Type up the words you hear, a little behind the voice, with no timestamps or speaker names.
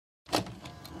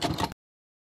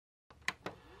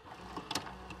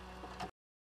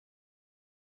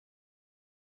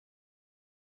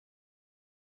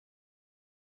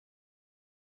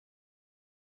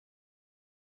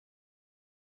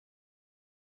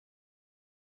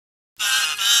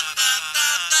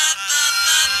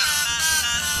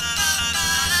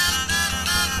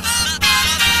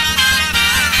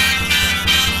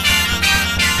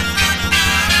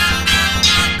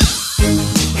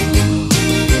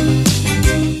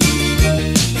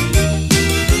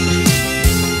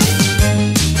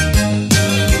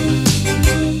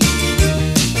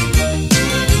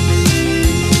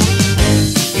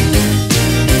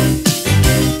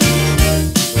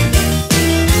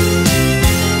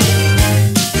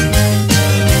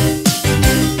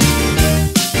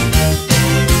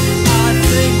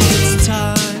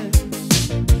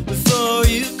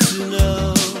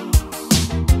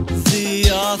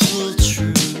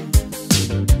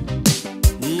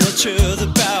truth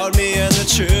about me and the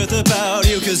truth about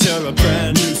you, 'cause you're a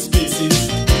brand new species.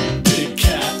 Big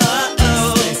cat,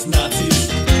 space Nazis,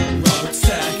 Robert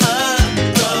Stack, God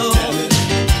damn it,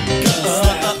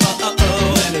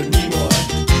 Leonard Nimoy,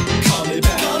 call me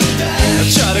back. I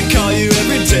try to call you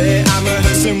every day, I'm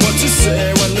rehearsing what to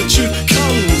say when the truth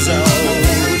comes out.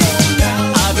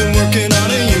 I've been working on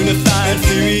a unified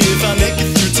theory. If I make it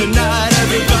through tonight,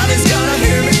 everybody's gonna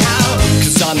hear me out,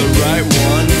 'cause I'm the right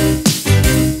one.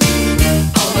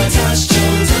 On my touch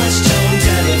tone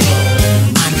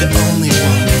telephone, I'm the only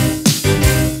one.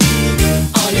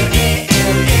 On your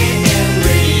AM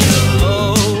radio,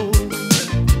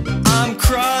 I'm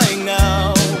crying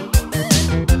now.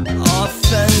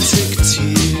 Authentic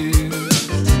tears,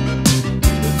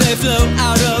 they flow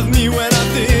out of me when I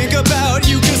think about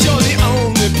you, 'cause you're the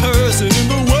only person in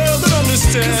the world that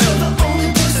understands.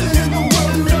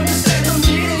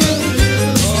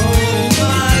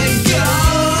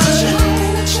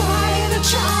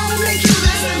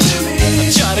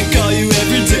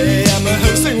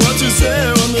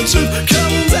 When the truth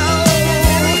comes out,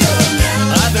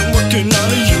 I've been working on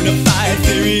a unified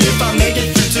theory. If I make it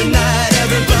through tonight,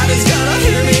 everybody's gonna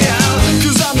hear me out,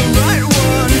 'cause I'm the right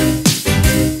one.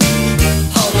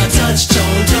 Hold my touch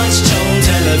tone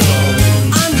telephone,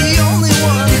 I'm the only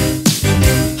one.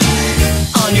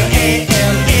 On your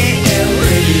AM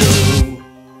radio.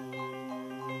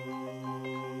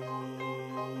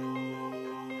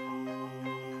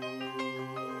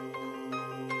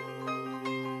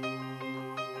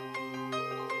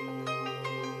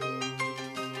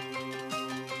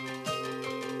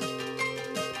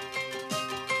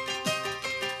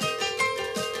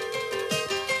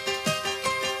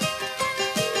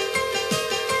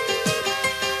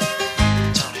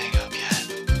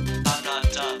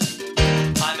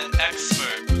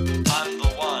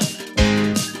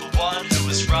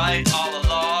 All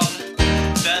along,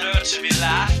 better to be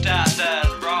laughed at than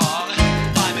wrong.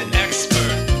 I'm an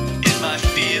expert in my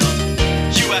field.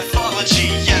 UFOlogy,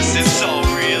 yes, it's all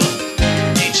real.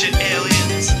 Ancient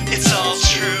aliens, it's all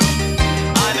true.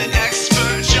 I'm an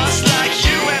expert just like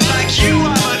you, and like you,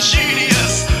 I'm a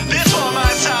genius before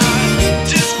my time.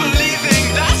 Disbelieving,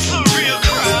 that's the real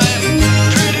crime.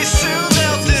 Pretty soon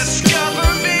they'll discover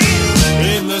me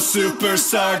In the super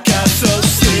sargasso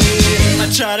sea. I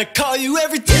try to call you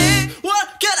every day. What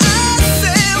can I